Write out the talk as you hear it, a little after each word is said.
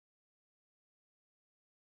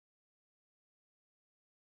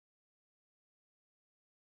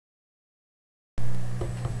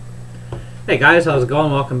Hey guys, how's it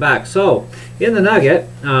going? Welcome back. So, in the Nugget,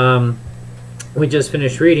 we just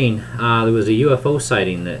finished reading, there was a UFO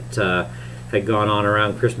sighting that had gone on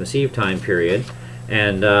around Christmas Eve time period,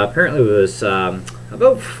 and apparently it was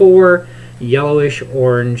about 4 yellowish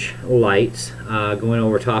orange lights going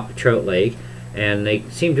over top of Trout Lake, and they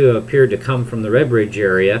seem to have appeared to come from the Redbridge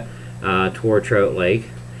area toward Trout Lake,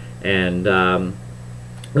 and at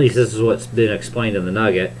least this is what's been explained in the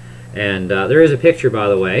Nugget. And there is a picture, by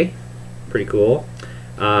the way. Pretty cool.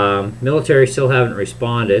 Military still haven't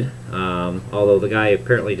responded, although the guy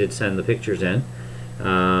apparently did send the pictures in,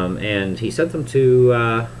 and he sent them to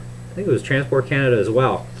I think it was Transport Canada as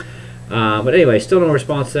well. But anyway, still no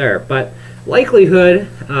response there. But likelihood,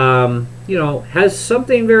 you know, has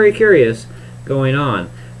something very curious going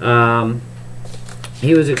on.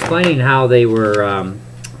 He was explaining how they were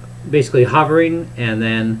basically hovering, and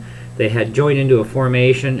then they had joined into a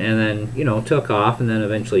formation, and then, you know, took off, and then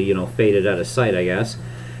eventually, you know, faded out of sight, I guess.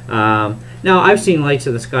 Now, I've seen lights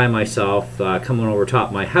in the sky myself coming over top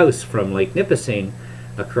of my house from Lake Nipissing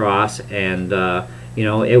across, and, you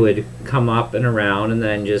know, it would come up and around and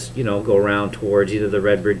then just, you know, go around towards either the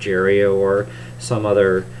Redbridge area or some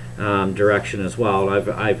other direction as well.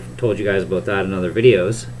 I've told you guys about that in other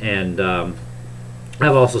videos, and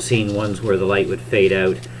I've also seen ones where the light would fade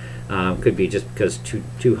out. Could be just because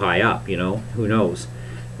too high up, you know, who knows.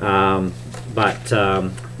 But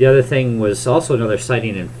the other thing was also another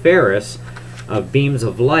sighting in Ferris of beams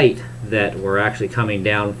of light that were actually coming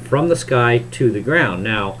down from the sky to the ground.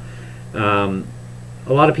 Now, a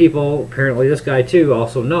lot of people, apparently this guy too,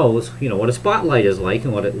 also knows, you know, what a spotlight is like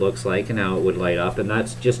and what it looks like and how it would light up, and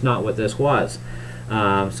that's just not what this was.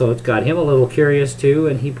 So it's got him a little curious too,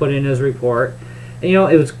 and he put in his report. And, you know,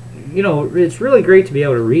 it was, you know, it's really great to be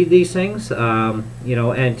able to read these things, you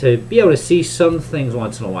know, and to be able to see some things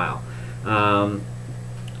once in a while.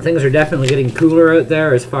 Things are definitely getting cooler out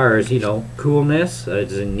there as far as, you know, coolness.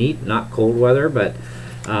 It's neat, not cold weather, but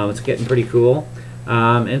it's getting pretty cool.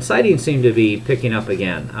 And sightings seem to be picking up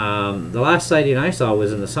again. The last sighting I saw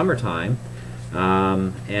was in the summertime,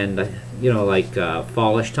 and, you know, like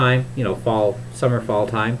fallish time, you know, summer, fall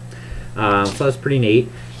time. So that's pretty neat.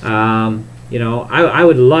 You know, I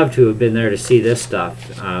would love to have been there to see this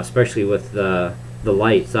stuff, especially with the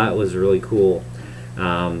lights. That was really cool.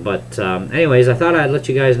 But anyways, I thought I'd let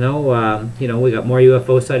you guys know, you know, we got more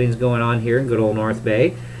UFO sightings going on here in good old North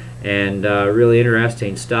Bay, and really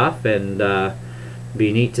interesting stuff, and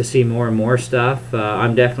be neat to see more and more stuff.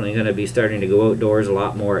 I'm definitely going to be starting to go outdoors a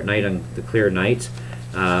lot more at night on the clear nights.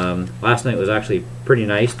 Last night was actually pretty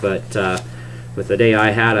nice, but with the day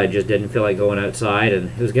I had, I just didn't feel like going outside, and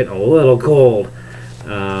it was getting a little cold,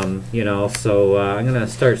 you know, so I'm going to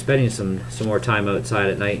start spending some more time outside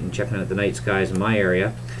at night and checking out the night skies in my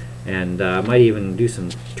area, and might even do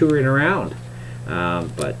some touring around.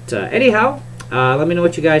 But anyhow, let me know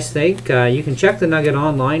what you guys think. You can check the Nugget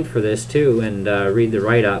online for this too, and read the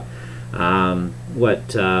write-up, what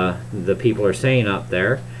the people are saying up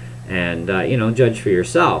there, and you know, judge for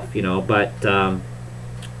yourself, you know. But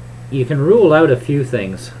you can rule out a few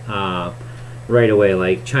things right away,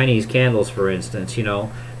 like Chinese candles, for instance. You know,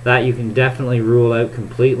 that you can definitely rule out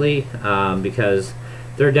completely, because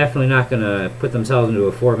they're definitely not going to put themselves into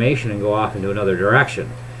a formation and go off into another direction.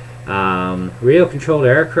 Radio-controlled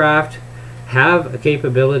aircraft have a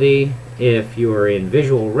capability if you're in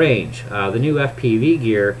visual range. The new FPV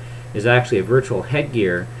gear is actually a virtual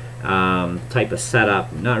headgear type of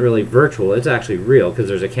setup. Not really virtual, it's actually real, because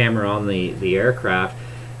there's a camera on the aircraft,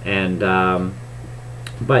 and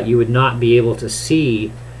but you would not be able to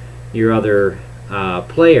see your other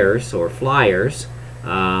players or flyers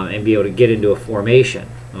and be able to get into a formation.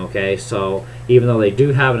 Okay, so even though they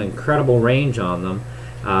do have an incredible range on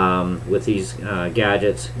them with these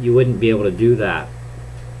gadgets, you wouldn't be able to do that.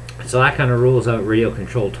 So that kind of rules out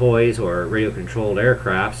radio-controlled toys or radio-controlled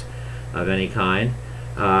aircrafts of any kind.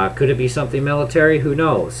 Could it be something military? Who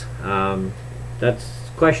knows? That's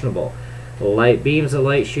questionable. Light beams of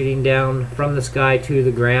light shooting down from the sky to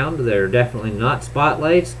the ground. They're definitely not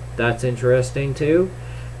spotlights. That's interesting too.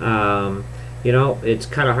 You know, it's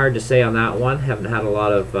kind of hard to say on that one. Haven't had a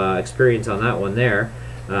lot of experience on that one there.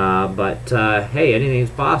 But hey, anything's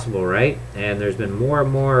possible, right? And there's been more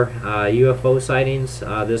and more UFO sightings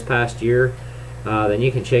this past year than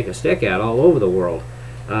you can shake a stick at all over the world.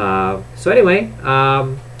 So anyway,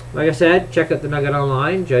 like I said, check out the Nugget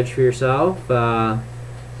online, judge for yourself.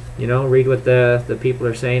 You know, read what the people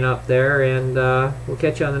are saying up there, and we'll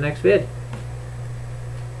catch you on the next vid.